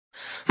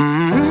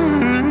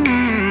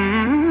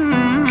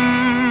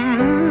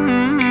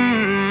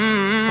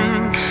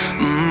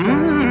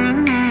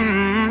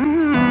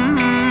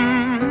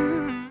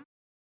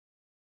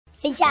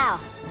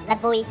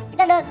Rất vui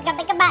được gặp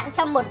lại các bạn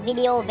trong một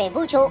video về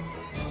vũ trụ.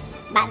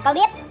 Bạn có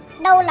biết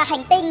đâu là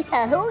hành tinh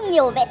sở hữu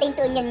nhiều vệ tinh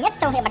tự nhiên nhất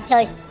trong hệ mặt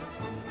trời?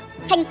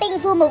 Hành tinh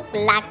du mục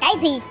là cái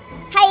gì?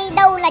 Hay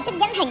đâu là chiếc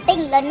nhẫn hành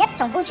tinh lớn nhất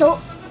trong vũ trụ?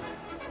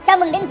 Chào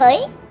mừng đến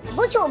với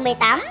Vũ trụ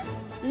 18,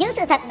 những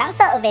sự thật đáng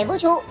sợ về vũ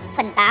trụ,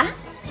 phần 8,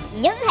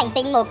 những hành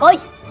tinh mồ côi.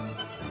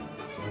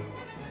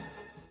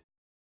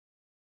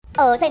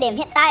 Ở thời điểm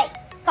hiện tại,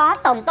 có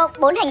tổng cộng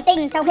 4 hành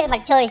tinh trong hệ mặt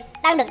trời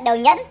đang được đeo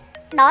nhẫn.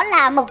 Đó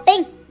là Mộc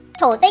Tinh,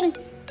 Thổ Tinh,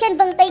 Thiên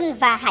Vương Tinh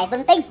và Hải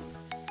Vương Tinh.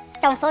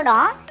 Trong số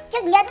đó,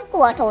 chiếc nhẫn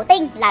của Thổ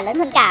Tinh là lớn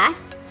hơn cả.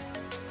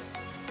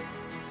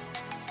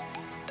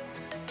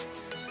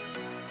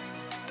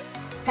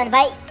 Thật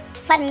vậy,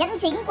 phần nhẫn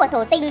chính của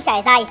Thổ Tinh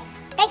trải dài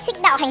cách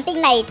xích đạo hành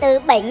tinh này từ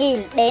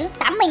 7.000 đến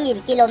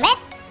 80.000 km,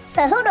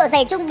 sở hữu độ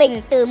dày trung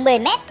bình từ 10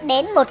 m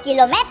đến 1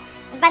 km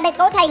và được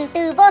cấu thành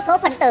từ vô số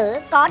phần tử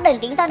có đường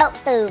kính dao động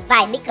từ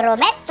vài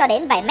micromet cho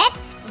đến vài mét,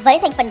 với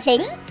thành phần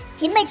chính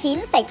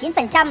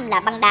 99,9% là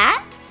băng đá.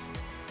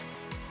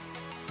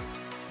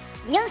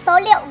 Những số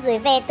liệu gửi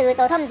về từ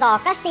tàu thăm dò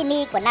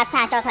Cassini của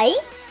NASA cho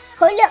thấy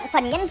khối lượng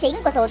phần nhẫn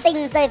chính của Thổ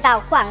Tinh rơi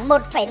vào khoảng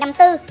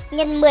 1,54 x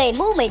 10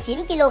 mũ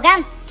 19 kg,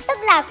 tức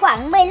là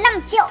khoảng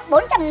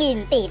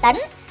 15.400.000 tỷ tấn,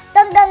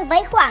 tương đương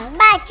với khoảng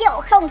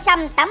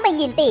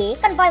 3.080.000 tỷ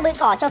con voi bơi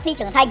cỏ châu Phi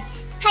trưởng thành,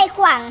 hay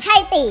khoảng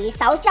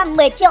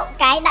 2.610.000.000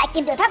 cái đại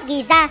kim tự tháp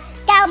Giza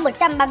cao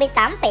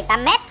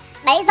 138,8 m,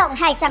 đáy rộng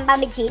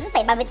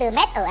 239,34 m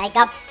ở Ai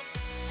Cập.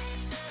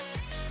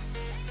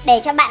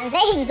 Để cho bạn dễ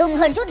hình dung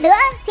hơn chút nữa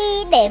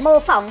thì để mô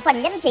phỏng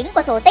phần nhẫn chính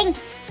của Thổ Tinh,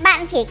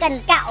 bạn chỉ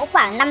cần cạo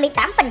khoảng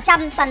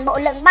 58% toàn bộ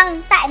lượng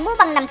băng tại mũ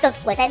băng nam cực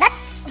của trái đất,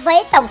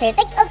 với tổng thể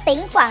tích ước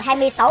tính khoảng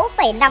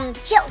 26,5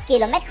 triệu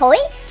km khối,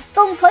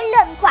 cùng khối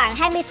lượng khoảng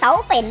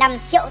 26,5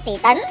 triệu tỷ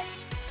tấn.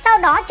 Sau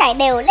đó trải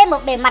đều lên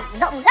một bề mặt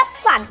rộng gấp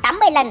khoảng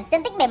 80 lần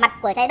diện tích bề mặt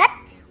của trái đất,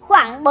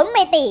 khoảng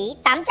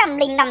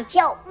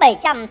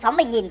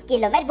 40.805.760.000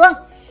 km vuông.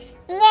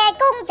 Nghe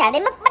cũng chả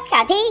đến mức bất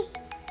khả thi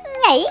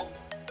nhảy.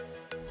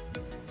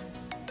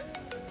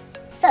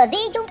 Sở dĩ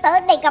chúng tớ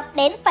đề cập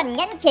đến phần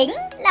nhẫn chính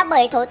là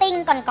bởi Thổ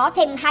Tinh còn có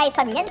thêm 2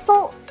 phần nhẫn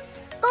phụ.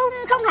 Cũng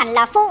không hẳn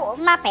là phụ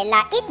mà phải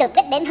là ít được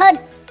biết đến hơn,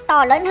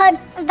 to lớn hơn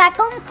và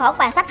cũng khó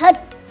quan sát hơn.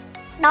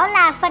 Đó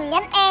là phần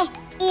nhẫn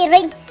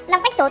E-ring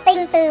nằm cách Thổ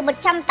Tinh từ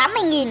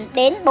 180.000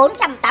 đến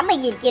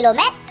 480.000 km,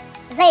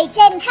 dày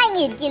trên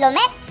 2.000 km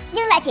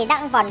nhưng lại chỉ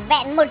nặng vỏn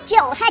vẹn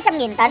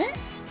 1.200.000 tấn,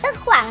 tức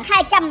khoảng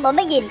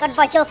 240.000 con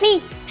voi châu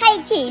Phi,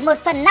 hay chỉ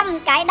 1/5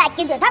 cái đại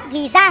kim tự tháp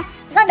Giza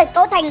do được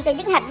cấu thành từ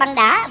những hạt băng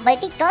đá với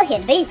kích cỡ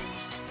hiển vi.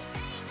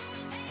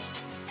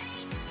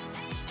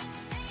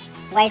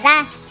 Ngoài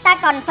ra, ta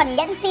còn phần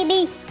nhẫn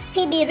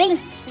Phoebe Ring,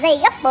 dày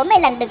gấp 40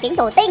 lần đường kính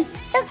Thổ Tinh,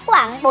 tức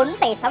khoảng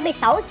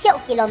 4,66 triệu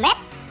km,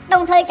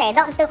 đồng thời trải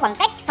rộng từ khoảng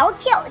cách 6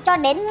 triệu cho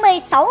đến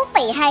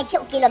 16,2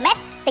 triệu km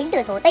tính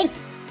từ Thổ Tinh.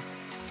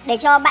 Để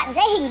cho bạn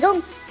dễ hình dung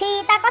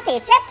thì ta có thể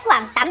xếp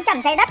khoảng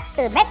 800 trái đất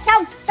từ mép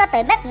trong cho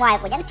tới mép ngoài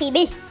của nhẫn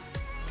Phoebe.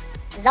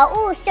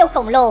 Dẫu siêu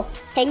khổng lồ,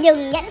 thế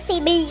nhưng nhẫn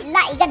Phoebe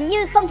lại gần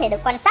như không thể được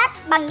quan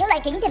sát bằng những loại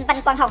kính thiên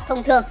văn quang học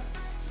thông thường.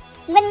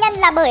 Nguyên nhân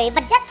là bởi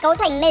vật chất cấu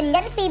thành nên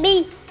nhẫn Phoebe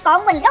có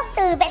nguồn gốc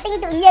từ vệ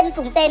tinh tự nhiên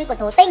cùng tên của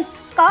Thổ Tinh,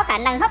 có khả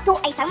năng hấp thụ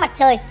ánh sáng mặt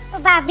trời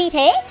và vì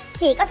thế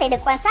chỉ có thể được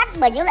quan sát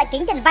bởi những loại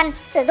kính thiên văn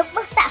sử dụng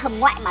bức xạ hồng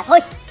ngoại mà thôi.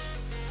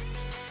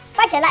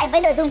 Quay trở lại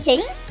với nội dung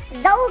chính,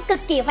 dẫu cực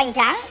kỳ hoành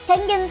tráng, thế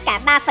nhưng cả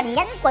 3 phần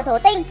nhẫn của Thổ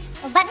Tinh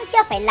vẫn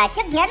chưa phải là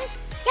chiếc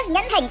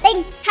nhẫn hành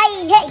tinh hay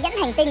hệ nhẫn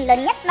hành tinh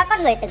lớn nhất mà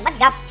con người từng bắt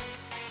gặp.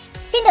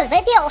 Xin được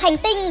giới thiệu hành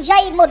tinh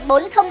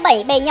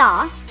J1407b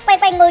nhỏ, quay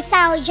quanh ngôi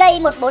sao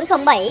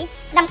J1407,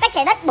 nằm cách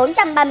trái đất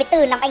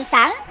 434 năm ánh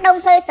sáng,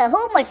 đồng thời sở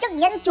hữu một chiếc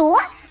nhẫn chúa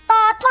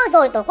to thôi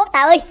rồi Tổ quốc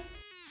ta ơi.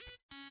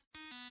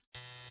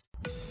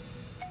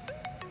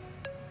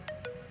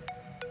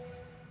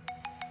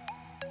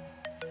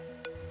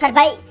 Thật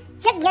vậy,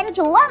 chiếc nhẫn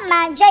chúa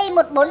mà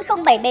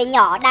J1407b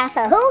nhỏ đang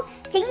sở hữu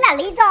chính là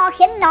lý do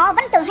khiến nó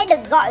vẫn thường hay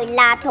được gọi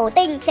là Thổ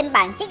Tinh phiên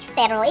bản trích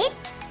steroid,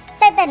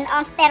 Saturn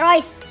on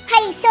steroids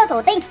hay siêu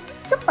Thổ Tinh,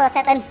 Super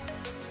Saturn.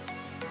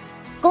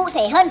 Cụ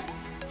thể hơn,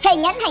 hệ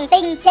nhẫn hành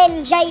tinh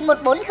trên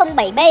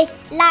J1407b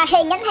là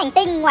hệ nhẫn hành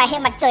tinh ngoài hệ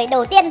mặt trời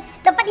đầu tiên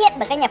được phát hiện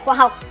bởi các nhà khoa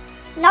học.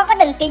 Nó có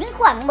đường kính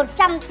khoảng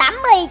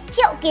 180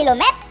 triệu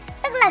km,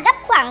 tức là gấp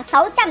khoảng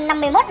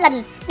 651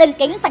 lần đường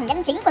kính phần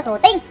nhẫn chính của Thổ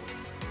Tinh,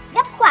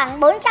 gấp khoảng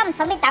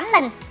 468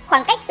 lần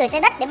khoảng cách từ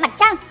trái đất đến mặt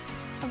trăng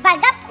và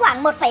gấp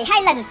khoảng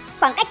 1,2 lần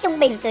khoảng cách trung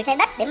bình từ trái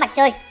đất đến mặt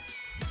trời.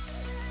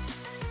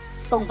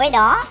 Cùng với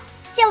đó,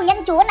 siêu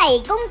nhẫn chúa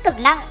này cũng cực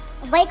nặng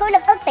với khối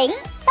lượng ước tính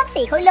xấp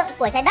xỉ khối lượng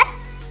của trái đất,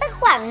 tức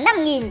khoảng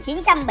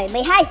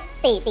 5.972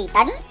 tỷ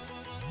tấn.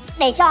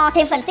 Để cho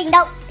thêm phần sinh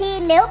động thì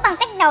nếu bằng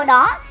cách nào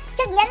đó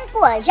chiếc nhẫn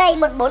của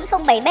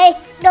J1407b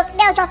được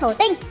đeo cho Thổ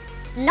Tinh,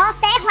 nó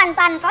sẽ hoàn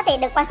toàn có thể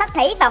được quan sát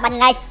thấy vào ban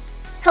ngày.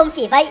 Không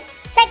chỉ vậy,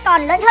 sẽ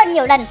còn lớn hơn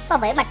nhiều lần so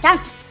với mặt trăng.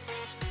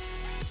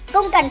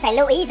 Cũng cần phải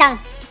lưu ý rằng,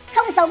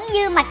 không giống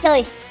như mặt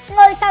trời,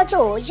 ngôi sao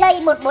chủ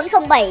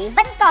J1407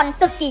 vẫn còn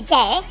cực kỳ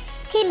trẻ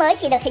khi mới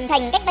chỉ được hình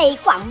thành cách đây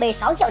khoảng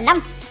 16 triệu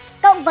năm.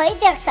 cộng với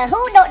việc sở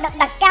hữu độ đậm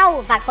đặc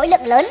cao và khối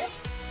lượng lớn.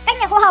 Các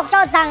nhà khoa học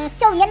cho rằng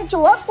siêu nhẫn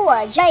chúa của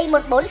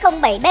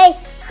J1407b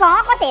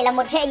khó có thể là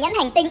một hệ nhẫn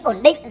hành tinh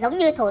ổn định giống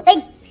như thổ tinh.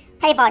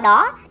 Thay vào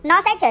đó,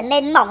 nó sẽ trở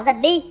nên mỏng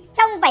dần đi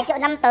trong vài triệu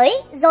năm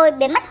tới rồi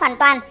biến mất hoàn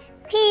toàn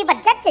khi vật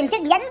chất trên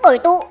chiếc nhẫn bồi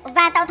tụ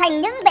và tạo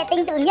thành những vệ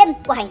tinh tự nhiên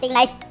của hành tinh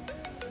này.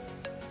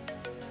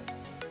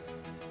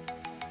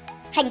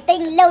 Hành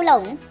tinh lêu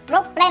lổng,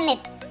 rogue planet,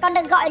 còn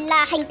được gọi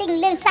là hành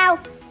tinh liên sao,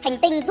 hành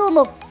tinh du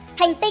mục,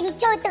 hành tinh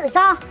trôi tự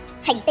do,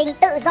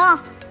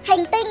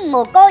 hành tinh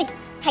mồ côi,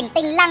 hành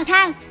tinh lang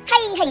thang hay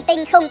hành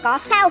tinh không có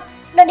sao,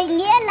 được định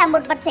nghĩa là một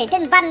vật thể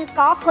thiên văn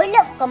có khối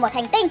lượng của một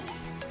hành tinh.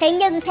 Thế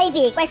nhưng thay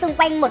vì quay xung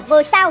quanh một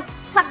ngôi sao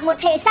hoặc một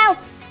hệ sao,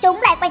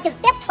 chúng lại quay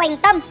trực tiếp quanh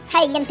tâm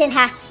hay nhân thiên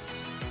hà.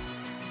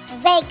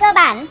 Về cơ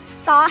bản,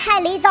 có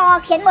hai lý do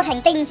khiến một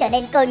hành tinh trở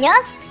nên cơ nhỡ.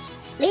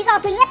 Lý do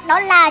thứ nhất đó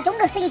là chúng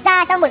được sinh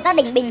ra trong một gia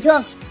đình bình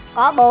thường,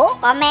 có bố,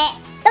 có mẹ,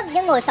 tức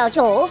những ngôi sao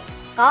chủ,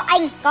 có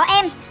anh, có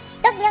em,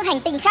 tức những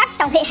hành tinh khác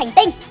trong hệ hành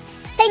tinh.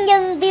 Thế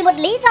nhưng vì một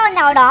lý do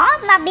nào đó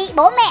mà bị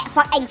bố mẹ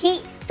hoặc anh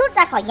chị sút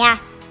ra khỏi nhà,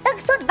 tức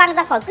sút văng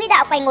ra khỏi quỹ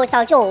đạo quanh ngôi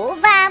sao chủ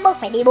và buộc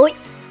phải đi bụi.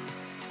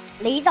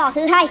 Lý do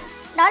thứ hai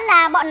đó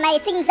là bọn này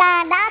sinh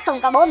ra đã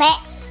không có bố mẹ,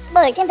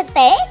 bởi trên thực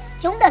tế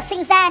chúng được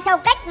sinh ra theo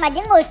cách mà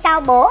những ngôi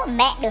sao bố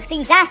mẹ được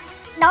sinh ra,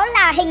 đó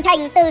là hình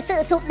thành từ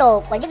sự sụp đổ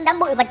của những đám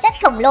bụi vật chất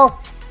khổng lồ,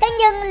 thế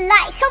nhưng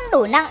lại không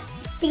đủ nặng,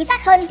 chính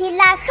xác hơn thì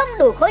là không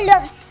đủ khối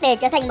lượng để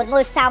trở thành một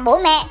ngôi sao bố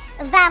mẹ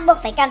và buộc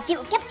phải cam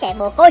chịu kiếp trẻ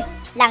mồ côi,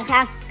 lang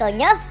thang, cờ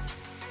nhỡ.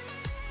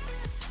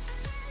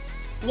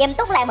 Nghiêm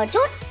túc lại một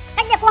chút,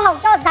 các nhà khoa học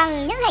cho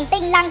rằng những hành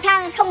tinh lang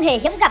thang không hề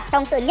hiếm gặp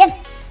trong tự nhiên.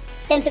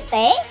 Trên thực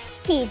tế,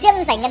 chỉ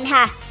riêng dải ngân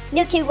hà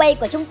Milky Way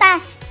của chúng ta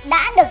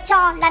đã được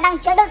cho là đang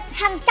chứa đựng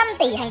hàng trăm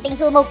tỷ hành tinh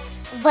du mục,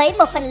 với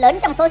một phần lớn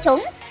trong số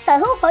chúng sở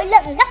hữu khối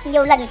lượng gấp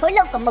nhiều lần khối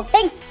lượng của Mộc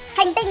Tinh,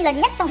 hành tinh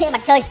lớn nhất trong hệ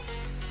mặt trời.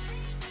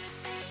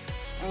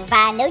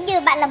 Và nếu như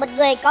bạn là một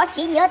người có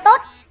trí nhớ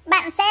tốt,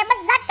 bạn sẽ bất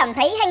giác cảm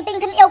thấy hành tinh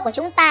thân yêu của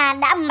chúng ta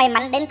đã may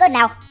mắn đến cỡ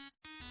nào.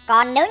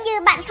 Còn nếu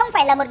như bạn không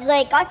phải là một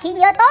người có trí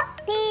nhớ tốt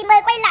thì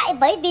mời quay lại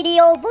với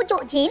video Vũ trụ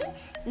 9,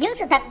 Những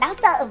sự thật đáng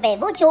sợ về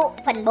vũ trụ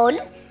phần 4,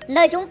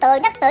 nơi chúng tớ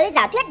nhắc tới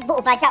giả thuyết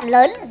vụ va chạm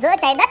lớn giữa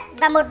trái đất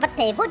và một vật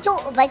thể vũ trụ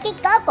với kích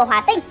cỡ của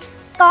hỏa tinh,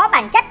 có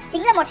bản chất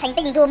chính là một hành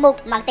tinh du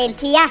mục mang tên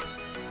Thea.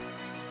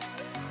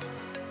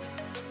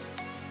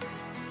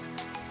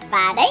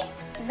 Và đấy,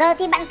 giờ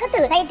thì bạn cứ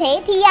thử thay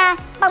thế Thea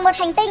bằng một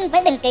hành tinh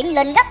với đường kính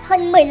lớn gấp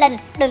hơn 10 lần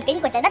đường kính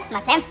của trái đất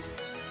mà xem.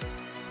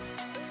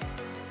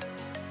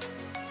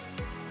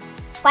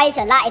 Quay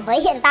trở lại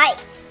với hiện tại,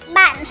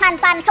 bạn hoàn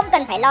toàn không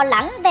cần phải lo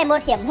lắng về một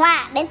hiểm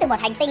họa đến từ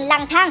một hành tinh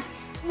lang thang,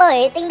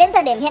 bởi tính đến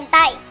thời điểm hiện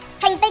tại,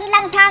 hành tinh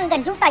lang thang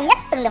gần chúng ta nhất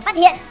từng được phát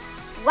hiện,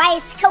 WISE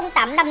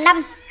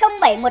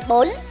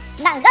 08550714,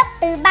 nặng gấp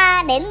từ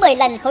 3 đến 10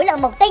 lần khối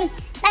lượng Mộc Tinh,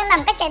 đang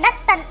nằm cách trái đất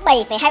tận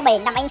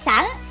 7,27 năm ánh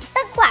sáng,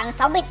 tức khoảng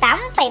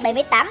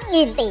 68,78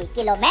 nghìn tỷ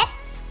km.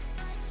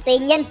 Tuy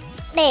nhiên,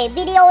 để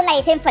video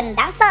này thêm phần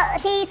đáng sợ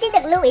thì xin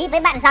được lưu ý với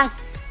bạn rằng,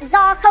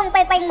 do không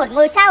quay quanh một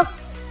ngôi sao,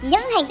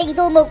 những hành tinh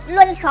du mục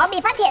luôn khó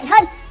bị phát hiện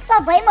hơn so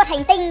với một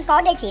hành tinh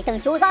có địa chỉ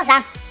thường trú rõ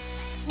ràng.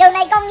 Điều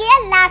này có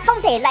nghĩa là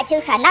không thể loại trừ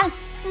khả năng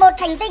một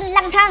hành tinh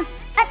lang thang,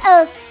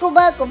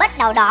 Cuber của bất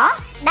nào đó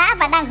đã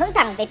và đang hướng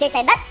thẳng về phía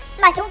trái đất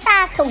mà chúng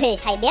ta không hề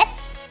hay biết.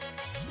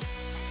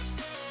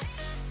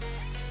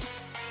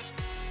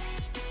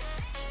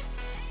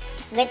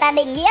 Người ta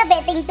định nghĩa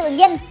vệ tinh tự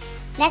nhiên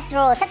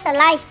Natural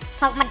Satellite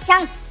hoặc mặt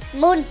trăng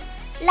Moon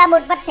là một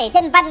vật thể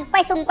thiên văn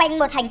quay xung quanh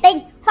một hành tinh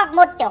hoặc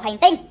một tiểu hành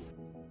tinh.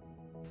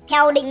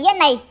 Theo định nghĩa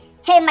này,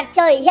 hệ mặt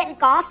trời hiện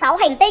có 6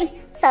 hành tinh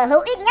sở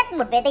hữu ít nhất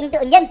một vệ tinh tự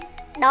nhiên,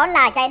 đó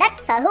là trái đất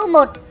sở hữu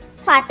 1,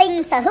 hỏa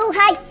tinh sở hữu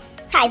 2,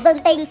 hải vương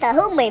tinh sở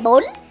hữu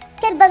 14,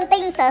 thiên vương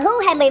tinh sở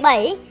hữu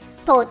 27,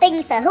 thổ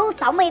tinh sở hữu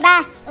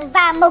 63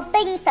 và mộc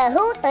tinh sở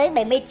hữu tới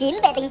 79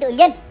 vệ tinh tự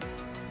nhiên.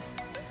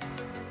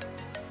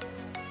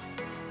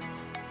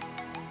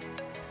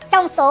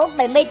 Trong số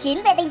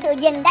 79 vệ tinh tự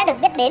nhiên đã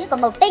được biết đến của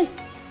Mộc Tinh,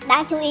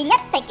 đáng chú ý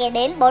nhất phải kể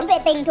đến 4 vệ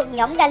tinh thuộc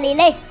nhóm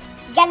Galilee,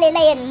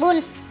 Galilean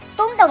Moons,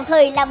 cũng đồng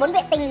thời là 4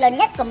 vệ tinh lớn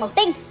nhất của Mộc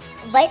Tinh,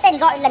 với tên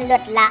gọi lần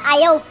lượt là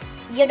Io,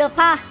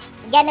 Europa,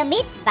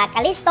 Ganymede và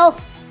Callisto.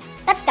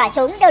 Tất cả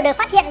chúng đều được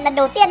phát hiện lần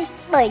đầu tiên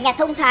bởi nhà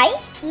thông thái,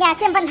 nhà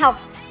thiên văn học,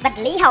 vật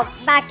lý học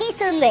và kỹ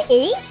sư người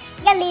Ý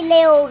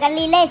Galileo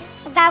Galilei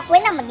vào cuối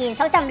năm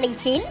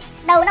 1609,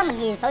 đầu năm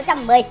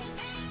 1610.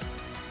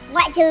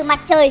 Ngoại trừ mặt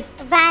trời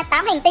và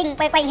 8 hành tinh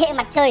quay quanh hệ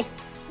mặt trời,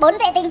 4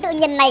 vệ tinh tự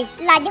nhiên này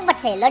là những vật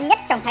thể lớn nhất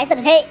trong thái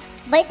dương hệ,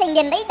 với thanh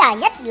niên vĩ đại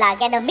nhất là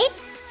Ganymede,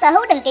 sở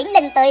hữu đường kính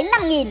lên tới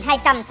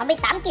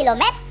 5.268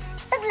 km,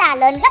 tức là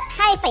lớn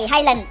gấp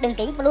 2,2 lần đường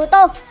kính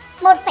Pluto,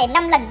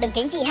 1,5 lần đường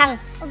kính chị Hằng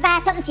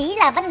và thậm chí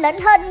là vẫn lớn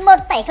hơn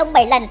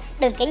 1,07 lần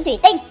đường kính Thủy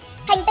Tinh,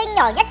 hành tinh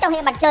nhỏ nhất trong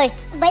hệ mặt trời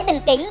với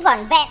đường kính vỏn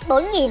vẹn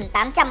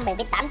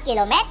 4.878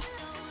 km.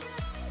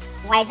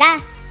 Ngoài ra,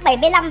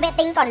 75 vệ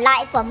tinh còn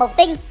lại của Mộc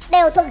Tinh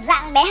đều thuộc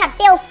dạng bé hạt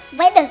tiêu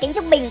với đường kính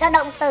trung bình dao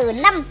động từ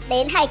 5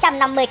 đến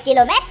 250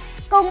 km,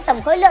 cùng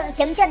tổng khối lượng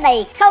chiếm chưa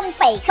đầy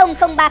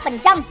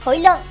 0,003% khối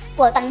lượng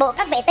của toàn bộ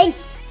các vệ tinh.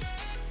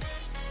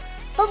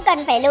 Cũng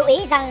cần phải lưu ý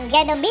rằng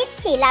Ganymede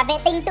chỉ là vệ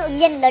tinh tự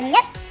nhiên lớn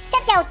nhất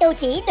xét theo tiêu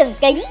chí đường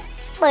kính.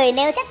 Bởi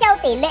nếu xét theo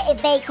tỷ lệ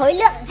về khối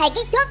lượng hay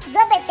kích thước giữa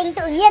vệ tinh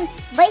tự nhiên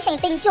với hành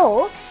tinh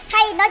chủ,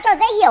 hay nói cho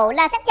dễ hiểu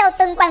là xét theo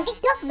tương quan kích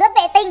thước giữa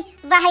vệ tinh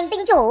và hành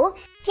tinh chủ,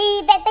 thì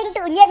vệ tinh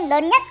tự nhiên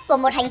lớn nhất của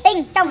một hành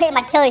tinh trong hệ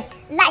mặt trời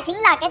lại chính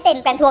là cái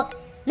tên quen thuộc,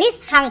 Miss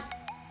Hằng.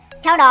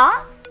 Theo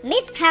đó,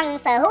 Miss Hằng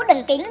sở hữu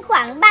đường kính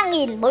khoảng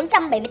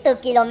 3.474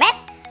 km,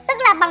 tức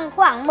là bằng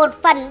khoảng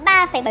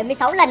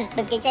 1/3,76 lần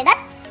đường kính trái đất,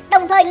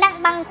 đồng thời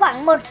nặng bằng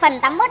khoảng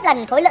 1/81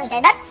 lần khối lượng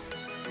trái đất.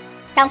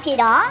 Trong khi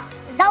đó,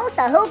 dẫu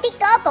sở hữu kích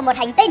cỡ của một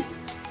hành tinh,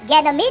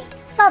 Ganymede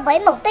so với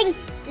Mộc Tinh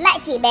lại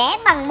chỉ bé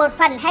bằng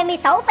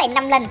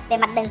 1/26,5 lần về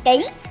mặt đường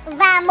kính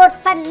và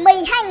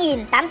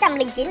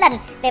 1/12.809 lần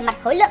về mặt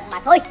khối lượng mà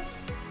thôi.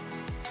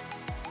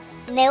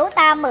 Nếu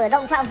ta mở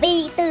rộng phạm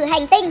vi từ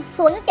hành tinh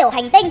xuống tiểu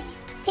hành tinh,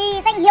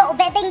 thì danh hiệu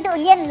vệ tinh tự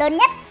nhiên lớn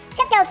nhất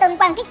xét theo tương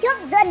quan kích thước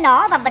giữa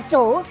nó và vật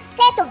chủ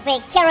sẽ thuộc về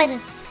Charon.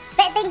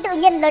 Vệ tinh tự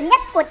nhiên lớn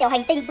nhất của tiểu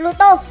hành tinh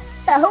Pluto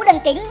sở hữu đường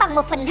kính bằng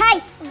 1/2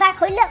 và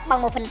khối lượng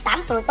bằng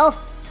 1/8 Pluto.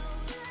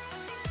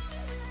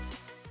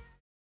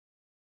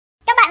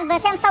 Các bạn vừa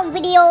xem xong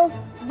video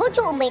Vũ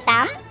trụ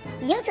 18,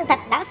 những sự thật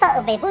đáng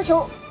sợ về vũ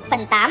trụ,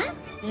 phần 8,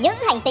 những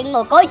hành tinh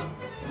mồ côi,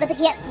 được thực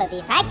hiện bởi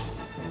VFX.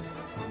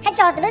 Hãy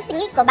cho tôi biết suy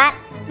nghĩ của bạn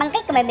bằng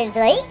cách comment bên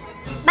dưới.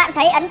 Bạn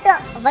thấy ấn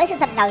tượng với sự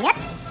thật nào nhất?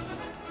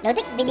 Nếu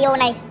thích video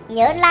này,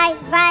 nhớ like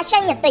và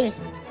share nhiệt tình.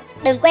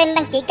 Đừng quên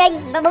đăng ký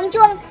kênh và bấm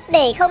chuông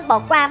để không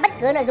bỏ qua bất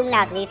cứ nội dung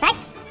nào từ VFX.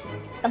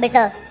 Còn bây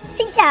giờ,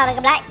 xin chào và hẹn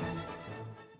gặp lại!